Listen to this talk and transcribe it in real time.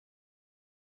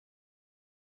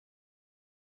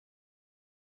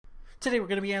Today we're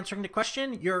going to be answering the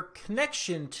question, your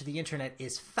connection to the internet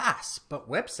is fast, but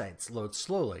websites load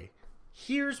slowly.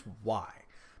 Here's why.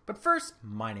 But first,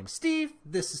 my name's Steve,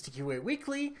 this is TQA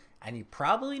Weekly, and you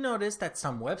probably noticed that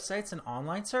some websites and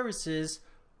online services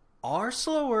are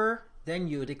slower than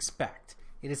you'd expect.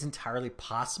 It is entirely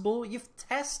possible you've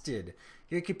tested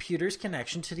your computer's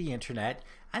connection to the internet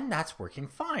and that's working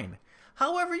fine.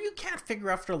 However, you can't figure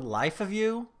out for the life of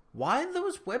you why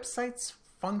those websites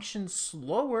function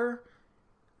slower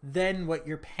than what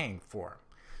you're paying for.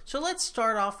 So let's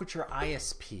start off with your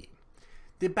ISP.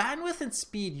 The bandwidth and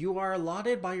speed you are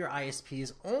allotted by your ISP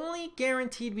is only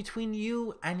guaranteed between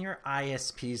you and your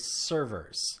ISP's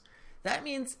servers. That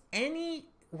means any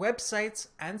websites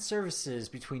and services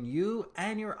between you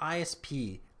and your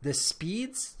ISP, the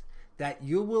speeds that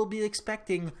you will be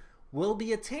expecting will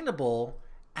be attainable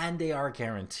and they are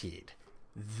guaranteed.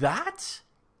 That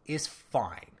is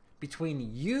fine.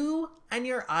 Between you and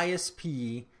your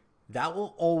ISP, that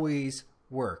will always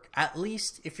work, at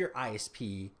least if your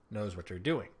ISP knows what they're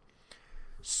doing.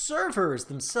 Servers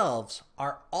themselves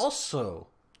are also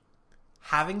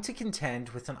having to contend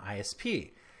with an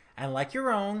ISP, and like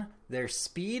your own, their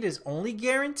speed is only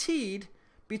guaranteed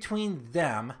between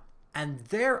them and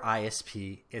their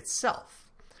ISP itself.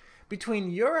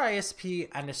 Between your ISP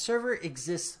and a server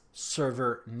exists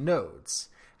server nodes,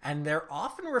 and they're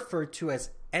often referred to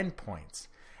as endpoints.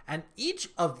 And each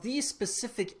of these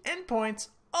specific endpoints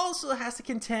also has to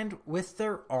contend with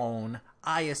their own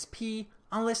ISP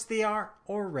unless they are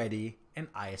already an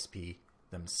ISP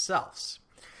themselves.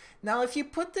 Now, if you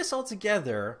put this all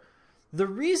together, the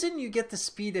reason you get the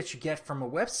speed that you get from a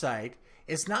website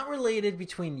is not related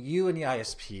between you and the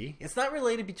ISP. It's not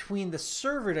related between the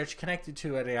server that you're connected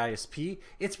to at the ISP.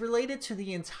 It's related to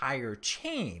the entire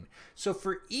chain. So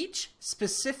for each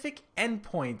specific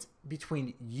endpoint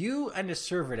between you and the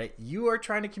server that you are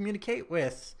trying to communicate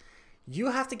with,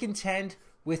 you have to contend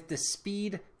with the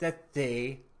speed that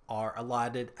they are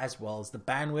allotted, as well as the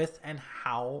bandwidth and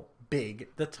how big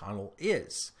the tunnel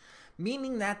is.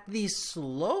 Meaning that the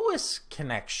slowest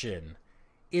connection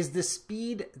is the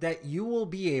speed that you will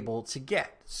be able to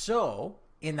get. So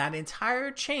in that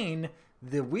entire chain,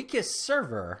 the weakest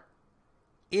server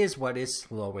is what is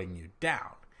slowing you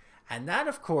down. And that,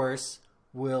 of course,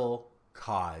 will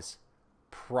cause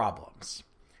problems.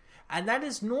 And that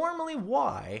is normally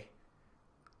why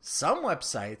some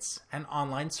websites and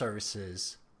online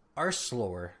services are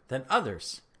slower than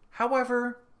others.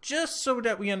 However, just so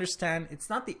that we understand, it's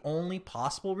not the only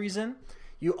possible reason.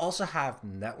 You also have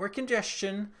network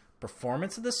congestion,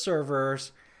 performance of the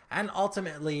servers, and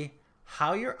ultimately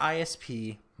how your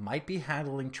ISP might be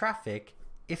handling traffic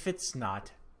if it's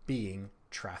not being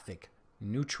traffic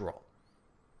neutral.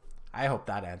 I hope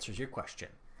that answers your question.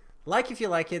 Like if you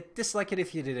like it, dislike it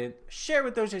if you didn't, share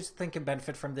with those who think can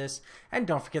benefit from this, and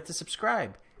don't forget to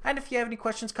subscribe. And if you have any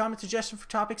questions, comments, suggestions for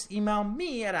topics, email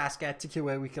me at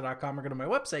ask@tqaweekly.com or go to my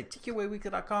website,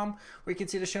 tqaweekly.com, where you can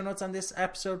see the show notes on this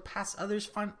episode, past others,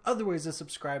 find other ways of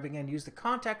subscribing, and use the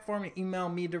contact form and email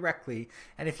me directly.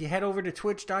 And if you head over to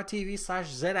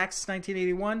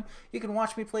twitch.tv/zaxis1981, you can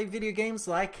watch me play video games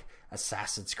like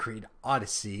Assassin's Creed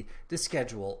Odyssey. The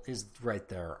schedule is right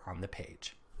there on the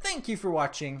page. Thank you for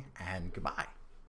watching, and goodbye.